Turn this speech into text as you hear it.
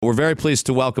we're very pleased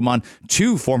to welcome on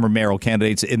two former mayoral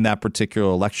candidates in that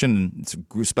particular election. It's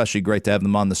especially great to have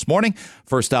them on this morning.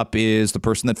 First up is the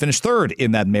person that finished third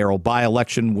in that mayoral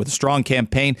by-election with a strong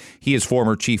campaign. He is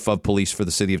former chief of police for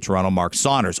the city of Toronto, Mark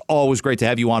Saunders. Always great to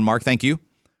have you on, Mark. Thank you.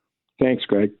 Thanks,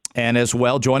 Greg. And as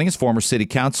well, joining us, former city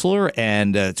councillor,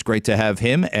 and it's great to have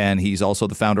him. And he's also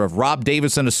the founder of Rob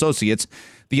Davis and Associates,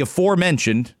 the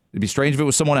aforementioned, it'd be strange if it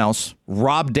was someone else,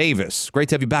 Rob Davis. Great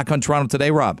to have you back on Toronto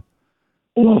today, Rob.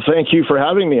 Well, thank you for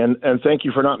having me, and thank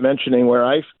you for not mentioning where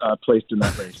I placed in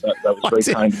that race. That was very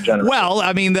kind and generous. Well,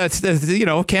 I mean, that's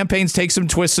campaigns take some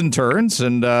twists and turns,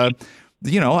 and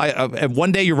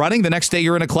one day you're running, the next day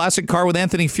you're in a classic car with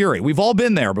Anthony Fury. We've all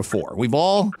been there before. We've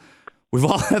all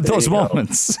had those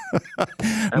moments.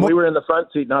 And we were in the front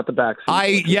seat, not the back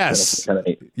seat.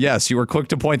 Yes, you were quick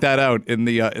to point that out in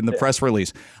the press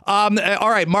release. All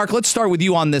right, Mark, let's start with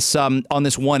you on this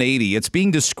 180. It's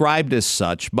being described as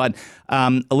such, but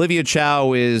Olivia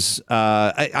Chow is,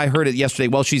 I heard it yesterday,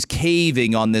 well, she's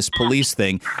caving on this police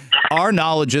thing. Our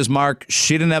knowledge is, Mark,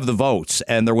 she didn't have the votes,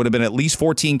 and there would have been at least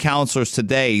 14 councillors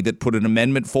today that put an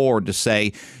amendment forward to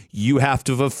say you have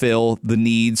to fulfill the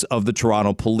needs of the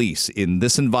Toronto police. In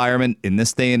this environment, in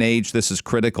this day and age, this is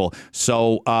critical.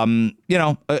 So,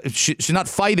 she's not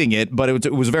fighting it, but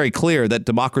it was very clear that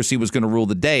democracy was going to rule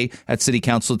the day at City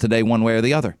Council today, one way or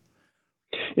the other.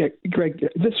 Yeah, Greg,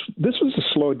 this was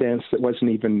a slow dance that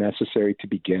wasn't even necessary to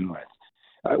begin with.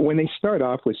 When they start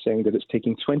off with saying that it's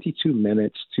taking 22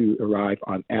 minutes to arrive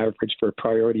on average for a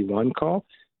priority one call,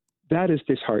 that is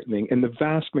disheartening. And the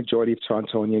vast majority of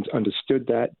Torontonians understood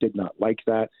that, did not like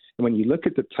that. And when you look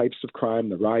at the types of crime,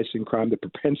 the rise in crime, the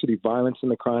propensity of violence in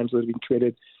the crimes that have been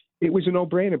committed, it was a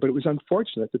no-brainer. But it was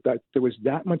unfortunate that there was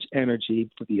that much energy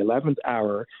for the 11th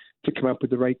hour to come up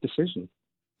with the right decision.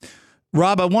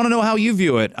 Rob, I want to know how you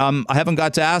view it. I haven't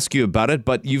got to ask you about it,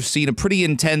 but you've seen a pretty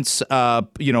intense,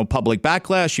 public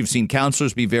backlash. You've seen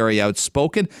councillors be very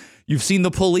outspoken. You've seen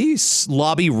the police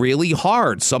lobby really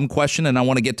hard. Some question, and I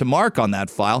want to get to Mark on that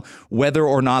file, whether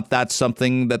or not that's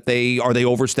something that they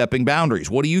overstepping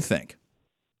boundaries. What do you think?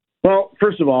 Well,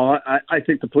 first of all, I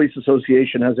think the Police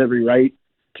Association has every right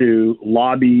to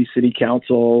lobby City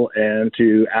Council and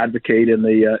to advocate in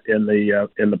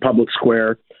the public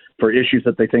square for issues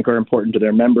that they think are important to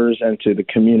their members and to the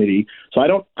community. So I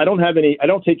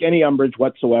don't take any umbrage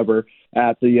whatsoever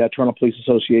at the Toronto Police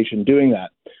Association doing that.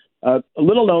 A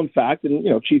little known fact, and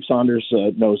Chief Saunders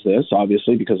knows this,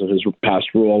 obviously, because of his past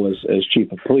role as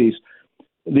Chief of Police.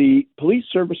 The Police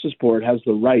Services Board has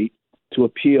the right to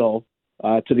appeal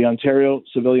to the Ontario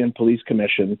Civilian Police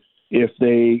Commission if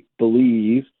they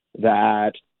believe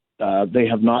that they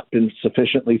have not been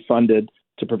sufficiently funded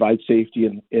to provide safety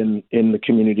in the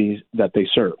communities that they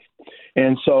serve.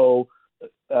 And so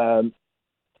in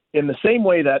the same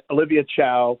way that Olivia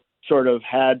Chow sort of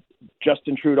had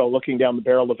Justin Trudeau looking down the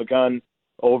barrel of a gun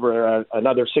over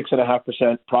another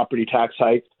 6.5% property tax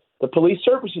hike, the Police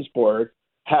Services Board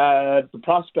had the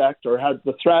prospect or had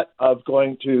the threat of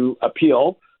going to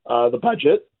appeal the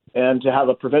budget and to have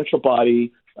a provincial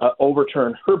body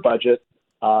overturn her budget,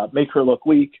 make her look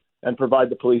weak, and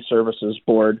provide the Police Services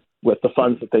Board with the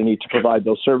funds that they need to provide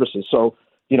those services. So,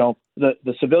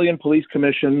 the Civilian Police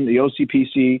Commission, the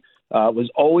OCPC, was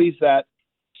always that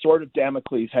sort of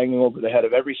Damocles hanging over the head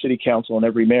of every city council and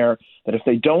every mayor, that if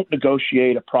they don't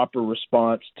negotiate a proper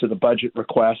response to the budget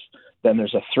request, then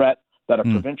there's a threat that a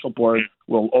provincial board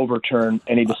will overturn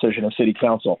any decision of city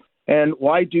council. And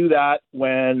why do that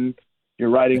when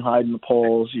you're riding high in the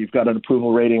polls, you've got an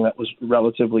approval rating that was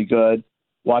relatively good?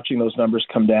 Watching those numbers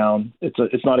come down,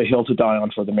 it's not a hill to die on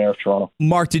for the mayor of Toronto.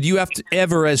 Mark, did you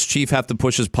ever, as chief, have to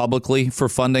push us publicly for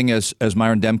funding, as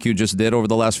Myron Demkiw just did over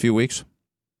the last few weeks?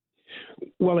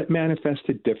 Well, it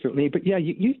manifested differently, but yeah,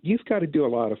 you've got to do a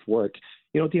lot of work.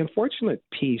 The unfortunate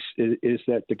piece is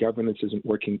that the governance isn't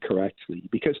working correctly,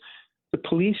 because the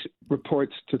police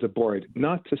reports to the board,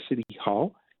 not to City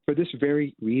Hall, for this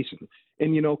very reason.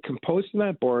 And, composed in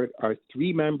that board are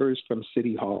 3 members from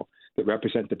City Hall that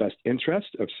represent the best interest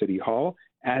of City Hall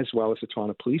as well as the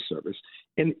Toronto Police Service.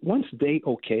 And once they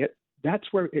okay it, that's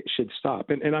where it should stop.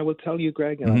 And I will tell you,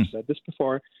 Greg, and I've said this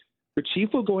before, the chief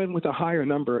will go in with a higher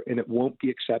number and it won't be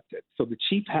accepted. So the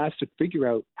chief has to figure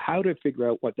out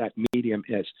what that medium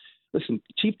is. Listen,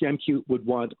 Chief Demkiw would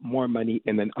want more money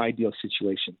in an ideal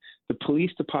situation. The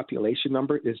police to population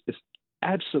number is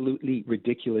absolutely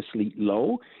ridiculously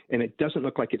low, and it doesn't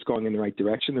look like it's going in the right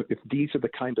direction if these are the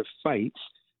kind of fights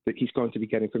that he's going to be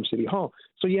getting from City Hall.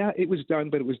 So yeah, it was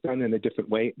done, but it was done in a different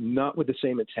way, not with the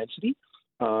same intensity.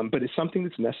 But it's something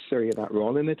that's necessary in that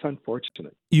role, and it's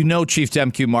unfortunate. You know Chief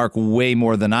Demke, Mark, way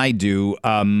more than I do.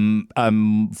 I'm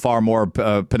far more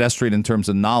pedestrian in terms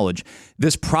of knowledge.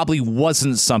 This probably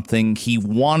wasn't something he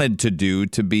wanted to do,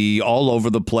 to be all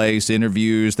over the place,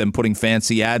 interviews, then putting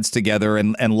fancy ads together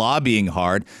and lobbying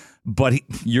hard. But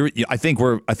I think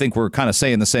we're kind of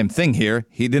saying the same thing here.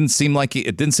 It didn't seem like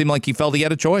he felt he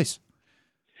had a choice.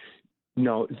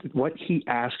 No, what he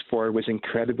asked for was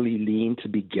incredibly lean to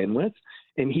begin with.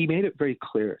 And he made it very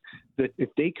clear that if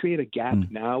they create a gap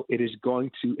now, it is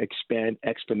going to expand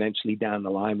exponentially down the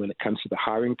line when it comes to the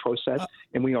hiring process.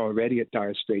 And we are already at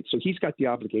dire straits. So he's got the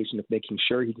obligation of making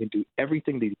sure he can do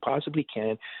everything that he possibly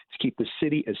can to keep the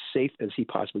city as safe as he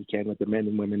possibly can with the men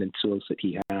and women and tools that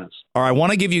he has. All right, I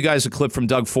want to give you guys a clip from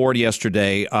Doug Ford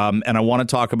yesterday, and I want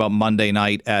to talk about Monday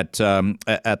night at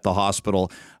the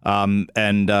hospital.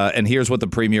 And here's what the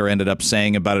premier ended up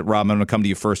saying about it. Rob, I'm going to come to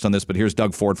you first on this, but here's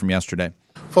Doug Ford from yesterday.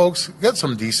 Folks, get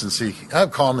some decency.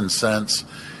 Have common sense.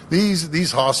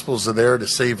 These hospitals are there to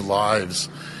save lives.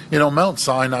 You know, Mount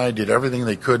Sinai did everything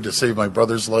they could to save my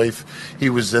brother's life. He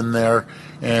was in there,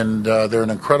 and they're an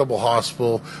incredible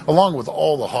hospital, along with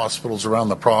all the hospitals around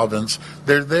the province.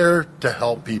 They're there to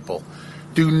help people.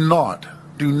 Do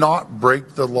not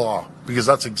break the law, because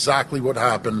that's exactly what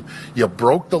happened. You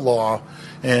broke the law,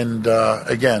 and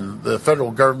again, the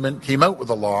federal government came out with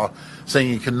a law saying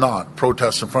you cannot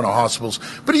protest in front of hospitals.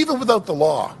 But even without the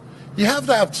law, you have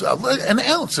to have an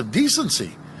ounce of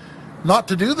decency not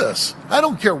to do this. I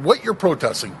don't care what you're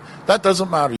protesting. That doesn't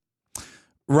matter.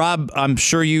 Rob, I'm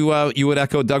sure you would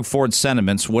echo Doug Ford's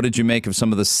sentiments. What did you make of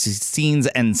some of the scenes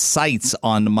and sights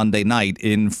on Monday night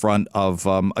in front of,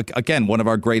 again, one of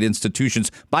our great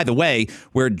institutions, by the way,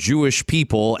 where Jewish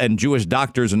people and Jewish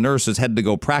doctors and nurses had to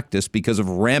go practice because of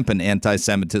rampant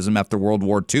anti-Semitism after World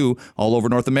War II all over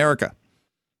North America?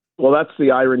 Well, that's the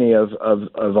irony of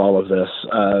all of this.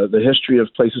 The history of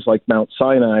places like Mount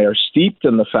Sinai are steeped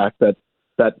in the fact that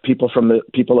people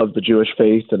of the Jewish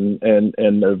faith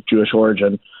and of Jewish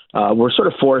origin were sort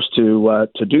of forced to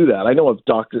do that.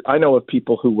 I know of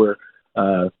people who were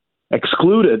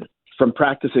excluded from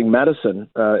practicing medicine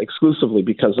exclusively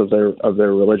because of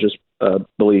their religious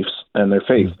beliefs and their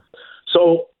faith.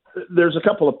 So there's a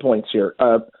couple of points here.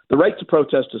 The right to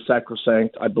protest is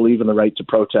sacrosanct. I believe in the right to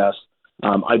protest.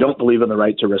 I don't believe in the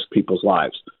right to risk people's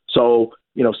lives. So,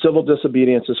 civil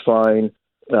disobedience is fine.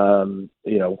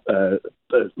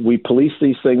 We police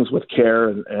these things with care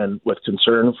and with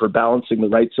concern for balancing the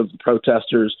rights of the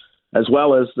protesters, as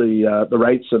well as the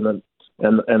rights and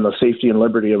the safety and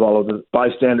liberty of all of the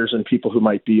bystanders and people who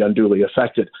might be unduly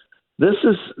affected. This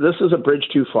is a bridge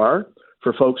too far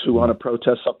for folks who want to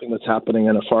protest something that's happening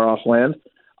in a far off land.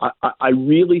 I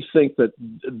really think that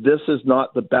this is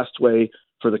not the best way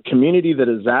for the community that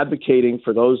is advocating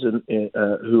for those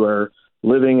who are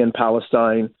living in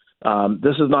Palestine.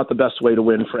 This is not the best way to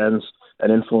win friends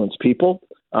and influence people.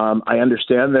 I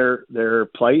understand their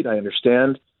plight. I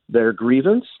understand their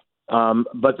grievance.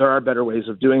 But there are better ways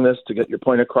of doing this to get your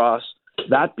point across.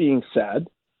 That being said,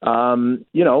 the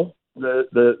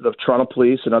Toronto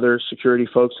Police and other security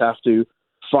folks have to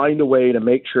find a way to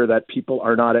make sure that people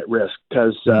are not at risk,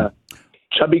 because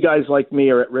chubby guys like me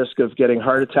are at risk of getting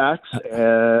heart attacks,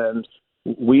 and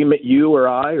you or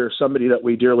I or somebody that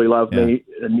we dearly love may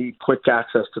need quick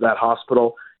access to that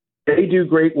hospital. They do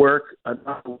great work,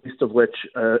 not the least of which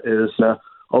is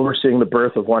overseeing the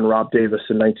birth of one Rob Davis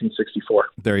in 1964.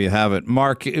 There you have it.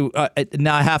 Mark,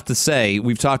 now I have to say,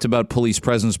 we've talked about police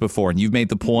presence before, and you've made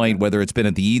the point, whether it's been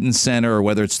at the Eden Center or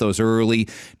whether it's those early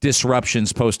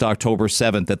disruptions post-October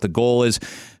 7th, that the goal is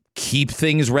keep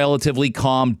things relatively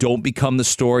calm. Don't become the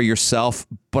story yourself.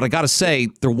 But I got to say,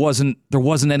 there wasn't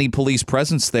any police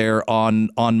presence there on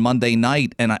Monday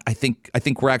night, and I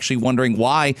think we're actually wondering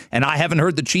why. And I haven't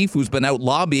heard the chief, who's been out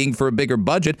lobbying for a bigger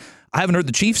budget, I haven't heard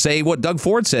the chief say what Doug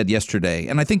Ford said yesterday,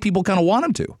 and I think people kind of want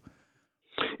him to.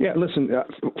 Yeah, listen,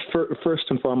 first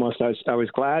and foremost, I was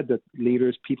glad that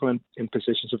leaders, people in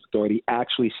positions of authority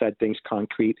actually said things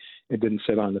concrete and didn't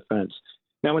sit on the fence.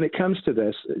 Now, when it comes to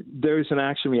this, there's an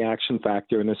action-reaction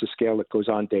factor, and there's a scale that goes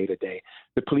on day to day.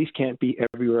 The police can't be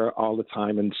everywhere all the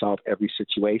time and solve every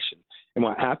situation. And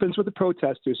what happens with the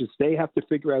protesters is they have to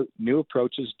figure out new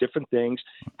approaches, different things,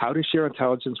 how to share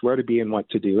intelligence, where to be and what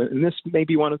to do. And this may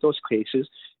be one of those cases.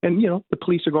 And, the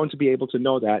police are going to be able to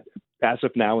know that as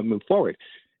of now and move forward.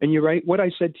 And you're right. What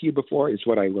I said to you before is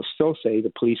what I will still say.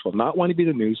 The police will not want to be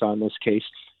the news on this case.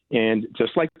 And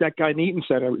just like that guy in Eaton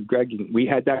Center, Greg, we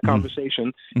had that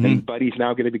conversation, and Buddy's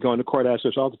now going to be going to court as a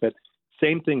result of it.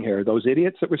 Same thing here. Those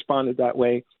idiots that responded that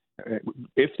way,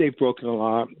 If they've broken the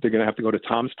law, they're going to have to go to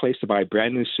Tom's place to buy a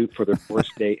brand new suit for their first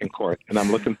day in court, and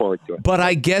I'm looking forward to it. But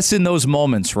I guess in those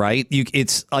moments, right?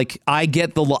 It's like I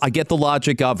get the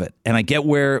logic of it, and I get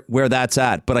where that's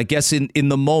at. But I guess in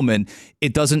the moment,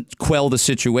 it doesn't quell the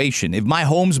situation. If my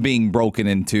home's being broken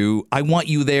into, I want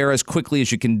you there as quickly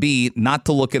as you can be, not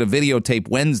to look at a videotape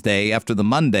Wednesday after the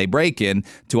Monday break-in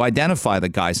to identify the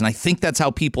guys. And I think that's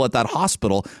how people at that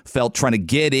hospital felt trying to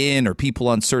get in, or people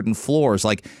on certain floors.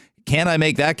 Like, can I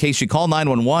make that case? You call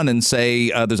 911 and say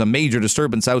there's a major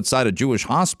disturbance outside a Jewish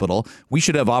hospital. We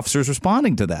should have officers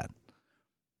responding to that.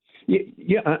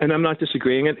 Yeah, and I'm not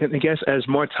disagreeing. And I guess as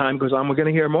more time goes on, we're going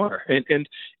to hear more. And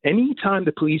any time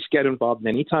the police get involved, and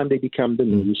any time they become the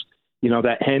news,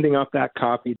 that handing off that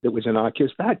copy that was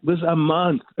innocuous, that was a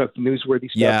month of newsworthy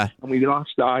stuff. Yeah. And we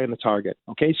lost the eye on the target.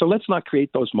 Okay, so let's not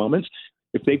create those moments.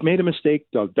 If they've made a mistake,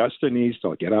 they'll dust their knees,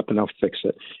 they'll get up, and they'll fix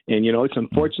it. And, it's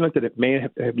unfortunate that it may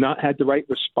have not had the right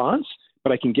response,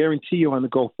 but I can guarantee you on the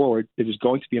go forward, it is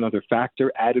going to be another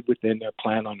factor added within their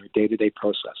plan on their day-to-day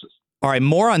processes. All right,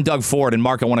 more on Doug Ford. And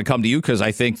Mark, I want to come to you because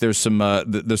I think there's some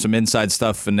inside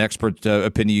stuff and expert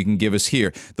opinion you can give us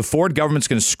here. The Ford government's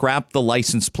going to scrap the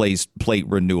license plate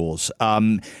renewals. Now,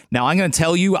 I'm going to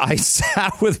tell you, I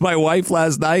sat with my wife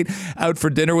last night out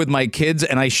for dinner with my kids,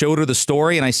 and I showed her the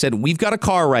story, and I said, we've got a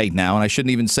car right now, and I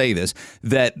shouldn't even say this,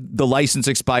 that the license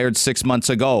expired 6 months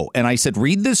ago. And I said,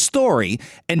 read this story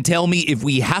and tell me if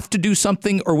we have to do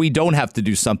something or we don't have to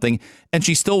do something. And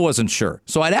she still wasn't sure.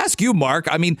 So I'd ask you, Mark,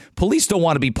 I mean, police don't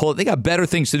want to be pulled. They got better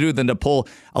things to do than to pull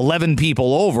 11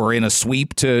 people over in a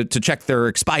sweep to check their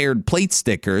expired plate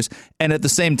stickers. And at the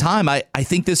same time, I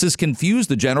think this has confused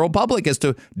the general public as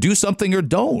to do something or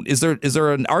don't. Is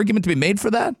there an argument to be made for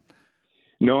that?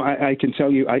 No, I can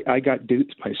tell you, I got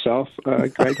duped myself,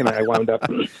 Greg, and I wound up.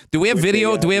 Do we have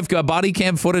video? Do we have body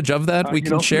cam footage of that we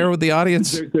can share with the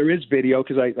audience? There is video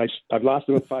because I've lost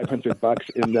about $500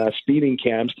 in speeding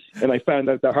cams, and I found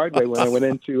out the hard way when I went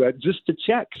into just to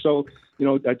check. So,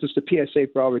 just a PSA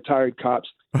for all retired cops: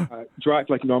 drive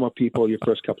like normal people your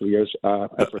first couple of years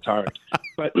of retiring.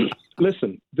 But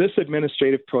listen, this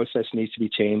administrative process needs to be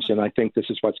changed, and I think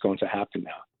this is what's going to happen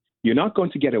now. You're not going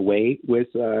to get away with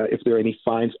if there are any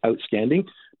fines outstanding,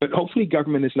 but hopefully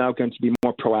government is now going to be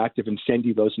more proactive and send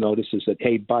you those notices that,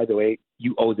 hey, by the way,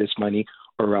 you owe this money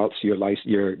or else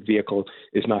your vehicle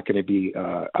is not going to be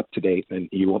up to date and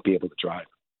you won't be able to drive.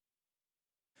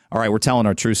 All right, we're telling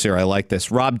our truths here. I like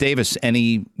this. Rob Davis,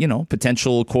 any,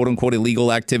 potential quote-unquote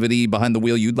illegal activity behind the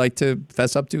wheel you'd like to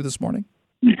fess up to this morning?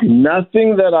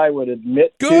 Nothing that I would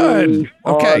admit to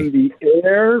okay. on the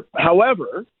air.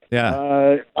 However...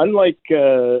 Yeah. Unlike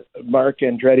Mark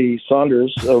Andretti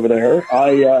Saunders over there,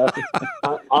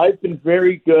 I've been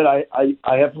very good. I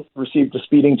haven't received a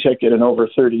speeding ticket in over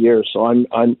 30 years, so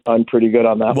I'm pretty good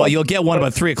on that. Well, you'll get one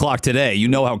about 3:00 today. You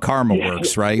know how karma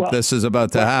works, right? Well, this is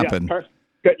about to happen.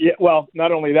 Yeah, well,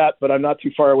 not only that, but I'm not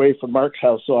too far away from Mark's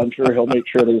house, so I'm sure he'll make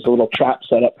sure there's a little trap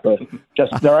set up. But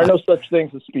there are no such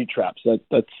things as speed traps.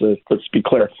 Let's be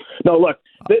clear. No, look,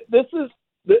 this is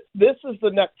the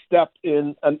next step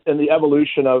in the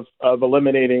evolution of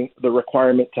eliminating the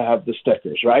requirement to have the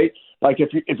stickers, right? Like if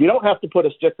you don't have to put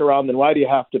a sticker on, then why do you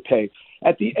have to pay?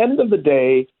 At the end of the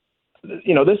day,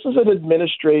 this is an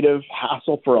administrative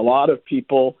hassle for a lot of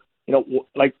people.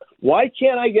 Like, why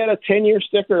can't I get a 10-year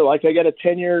sticker like I get a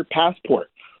 10-year passport?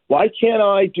 Why can't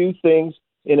I do things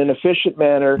in an efficient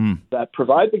manner that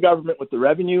provide the government with the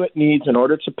revenue it needs in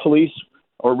order to police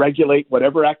or regulate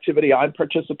whatever activity I'm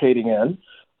participating in?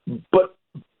 But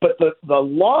the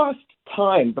lost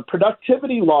time, the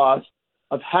productivity loss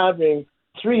of having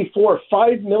 3, 4,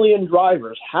 5 million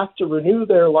drivers have to renew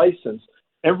their license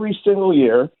every single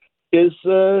year is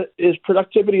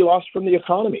productivity lost from the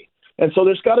economy. And so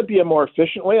there's got to be a more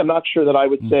efficient way. I'm not sure that I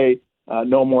would say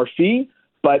no more fee,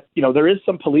 but there is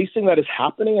some policing that is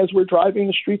happening as we're driving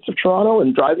the streets of Toronto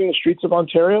and driving the streets of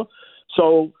Ontario.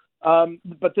 So,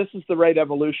 but this is the right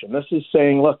evolution. This is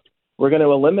saying, look, we're going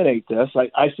to eliminate this.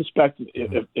 I suspect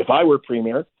if I were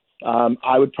premier,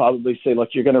 I would probably say, look,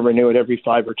 you're going to renew it every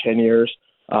 5 or 10 years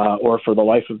or for the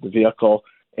life of the vehicle.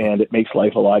 And it makes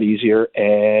life a lot easier,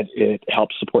 and it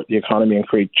helps support the economy and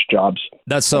create jobs.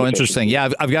 That's so interesting. Yeah,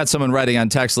 I've got someone writing on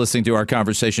text listening to our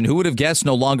conversation. Who would have guessed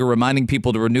no longer reminding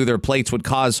people to renew their plates would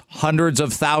cause hundreds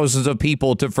of thousands of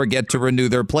people to forget to renew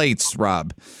their plates,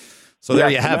 Rob? So there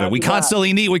you have it. We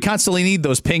constantly need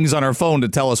those pings on our phone to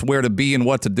tell us where to be and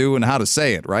what to do and how to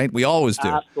say it, right? We always do.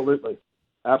 Absolutely.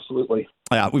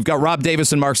 Yeah, we've got Rob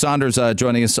Davis and Mark Saunders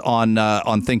joining us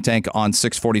on Think Tank on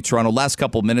 640 Toronto. Last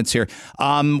couple of minutes here.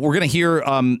 We're going to hear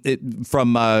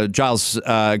from Giles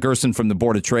Gerson from the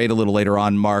Board of Trade a little later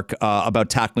on, Mark, about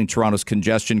tackling Toronto's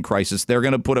congestion crisis. They're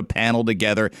going to put a panel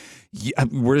together.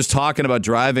 We're just talking about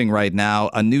driving right now,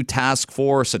 a new task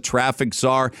force, a traffic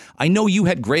czar. I know you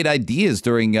had great ideas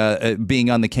during being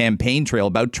on the campaign trail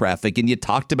about traffic, and you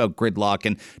talked about gridlock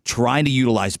and trying to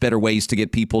utilize better ways to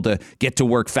get people to get to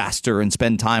work faster and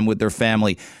spend time with their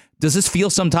family. Does this feel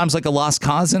sometimes like a lost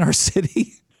cause in our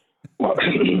city? Well,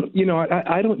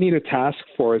 I don't need a task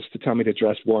force to tell me to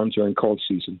dress warm during cold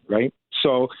season, right?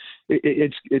 So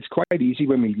it's quite easy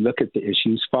when we look at the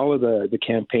issues, follow the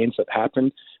campaigns that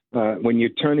happen. When you're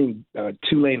turning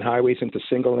 2-lane highways into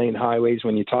single-lane highways,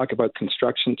 when you talk about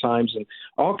construction times and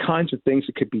all kinds of things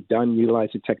that could be done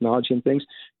utilizing technology and things,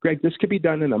 Greg, this could be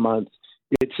done in a month.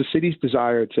 It's the city's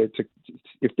desire to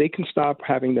if they can stop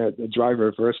having the driver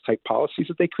reverse type policies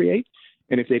that they create,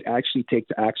 and if they'd actually take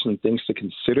the action and things to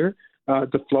consider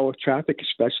the flow of traffic,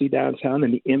 especially downtown,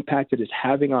 and the impact it is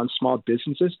having on small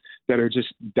businesses that are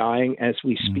just dying as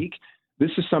we speak.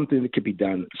 This is something that could be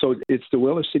done. So it's the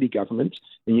will of city government,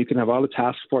 and you can have all the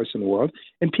task force in the world,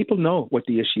 and people know what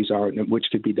the issues are and which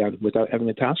could be done without having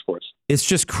a task force. It's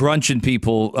just crunching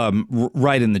people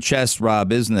right in the chest,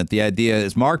 Rob, isn't it? The idea,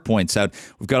 as Mark points out,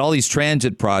 we've got all these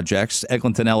transit projects.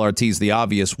 Eglinton LRT is the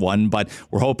obvious one, but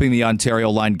we're hoping the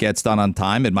Ontario line gets done on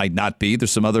time. It might not be.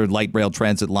 There's some other light rail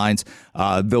transit lines,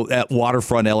 at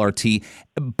Waterfront LRT.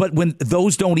 But when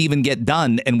those don't even get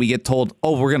done and we get told,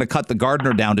 oh, we're going to cut the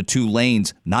Gardiner down to 2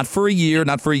 lanes, not for a year,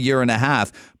 not for a year and a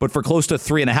half, but for close to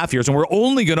 3.5 years. And we're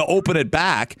only going to open it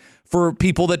back for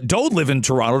people that don't live in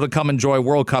Toronto to come enjoy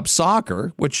World Cup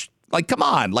soccer, which, like, come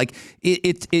on, like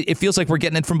it feels like we're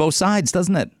getting it from both sides,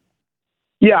 doesn't it?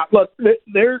 Yeah, look,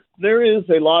 there is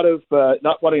a lot of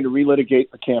not wanting to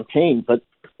relitigate the campaign, but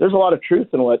there's a lot of truth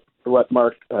in what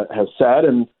Mark has said.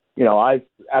 And, I've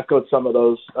echoed some of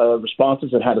those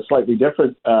responses and had a slightly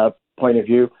different point of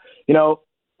view.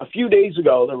 A few days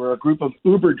ago, there were a group of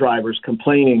Uber drivers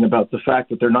complaining about the fact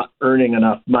that they're not earning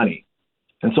enough money.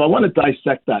 And so I want to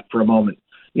dissect that for a moment.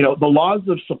 The laws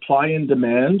of supply and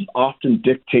demand often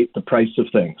dictate the price of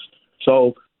things.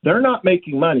 So they're not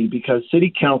making money because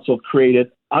City Council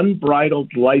created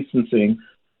unbridled licensing,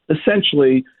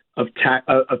 essentially, of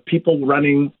people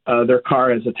running their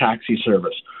car as a taxi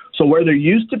service. So where there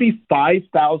used to be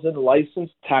 5,000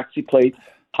 licensed taxi plates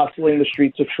hustling the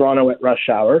streets of Toronto at rush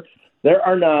hour, there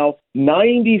are now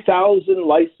 90,000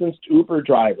 licensed Uber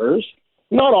drivers,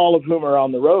 not all of whom are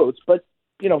on the roads, but,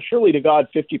 surely to God,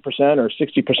 50% or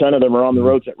 60% of them are on the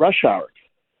roads at rush hour.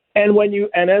 And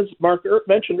as Mark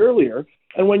mentioned earlier,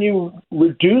 and when you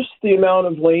reduce the amount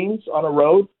of lanes on a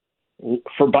road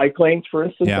for bike lanes, for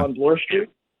instance, on Bloor Street,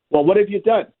 well, what have you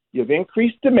done? You've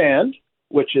increased demand,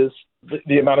 which is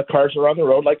the amount of cars are on the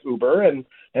road, like Uber and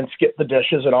Skip the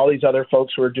Dishes and all these other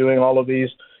folks who are doing all of these,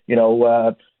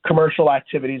 commercial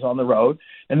activities on the road.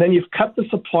 And then you've cut the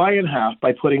supply in half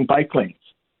by putting bike lanes.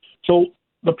 So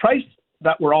the price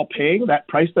that we're all paying, that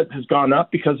price that has gone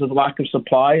up because of the lack of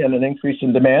supply and an increase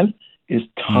in demand, is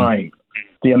time.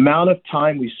 The amount of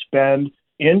time we spend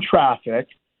in traffic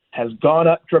has gone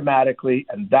up dramatically,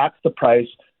 and that's the price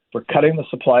for cutting the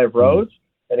supply of roads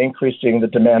and increasing the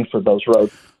demand for those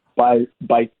roads by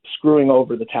screwing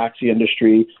over the taxi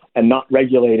industry and not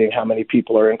regulating how many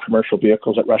people are in commercial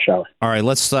vehicles at rush hour. All right,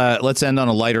 let's end on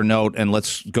a lighter note and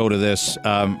let's go to this.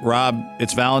 Rob,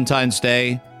 it's Valentine's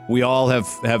Day. We all have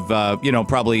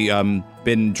probably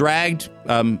been dragged,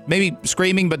 maybe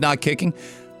screaming but not kicking,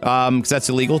 because that's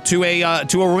illegal, to a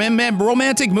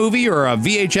romantic movie, or a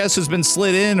VHS has been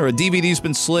slid in, or a DVD's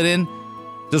been slid in.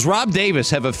 Does Rob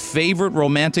Davis have a favorite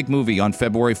romantic movie on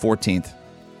February 14th?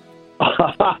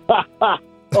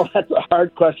 Oh, that's a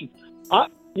hard question.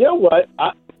 You know what?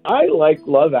 I like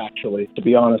Love Actually, to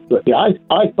be honest with you.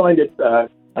 I find it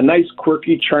a nice,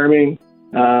 quirky, charming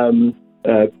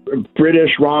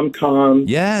British rom-com.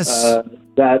 Yes.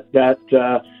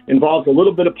 That involves a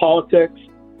little bit of politics,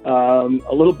 a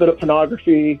little bit of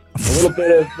pornography, a little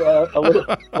bit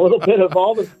of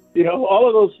all the all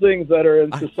of those things that are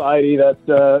in society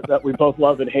that we both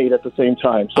love and hate at the same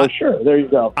time. So sure, there you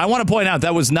go. I want to point out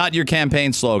that was not your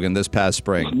campaign slogan this past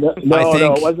spring. No, it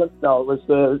wasn't. No, it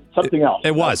was something else.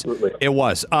 It was. Absolutely. It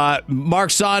was.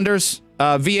 Mark Saunders,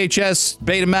 VHS,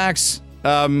 Betamax,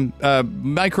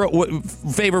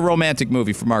 favorite romantic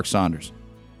movie for Mark Saunders.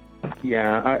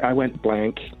 Yeah, I went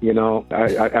blank.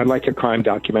 I like a crime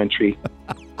documentary.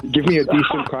 Give me a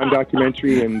decent crime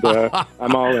documentary, and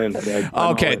I'm all in.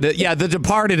 Okay, The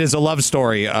Departed is a love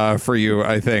story for you,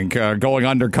 I think, going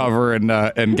undercover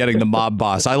and getting the mob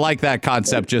boss. I like that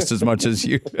concept just as much as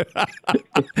you.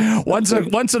 Once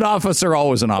an officer,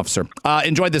 always an officer.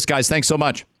 Enjoyed this, guys. Thanks so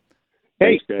much.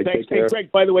 Hey, thanks. Hey,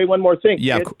 Greg, by the way, one more thing.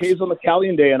 Yeah, it's Hazel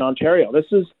McCallion Day in Ontario. This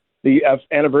is the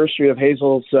anniversary of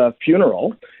Hazel's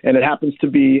funeral, and it happens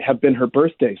to have been her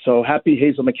birthday. So happy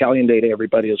Hazel McCallion Day to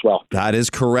everybody as well. That is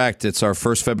correct. It's our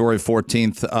first February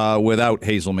 14th without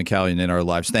Hazel McCallion in our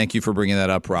lives. Thank you for bringing that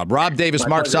up, Rob. Rob Davis,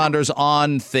 Mark Saunders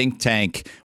on Think Tank.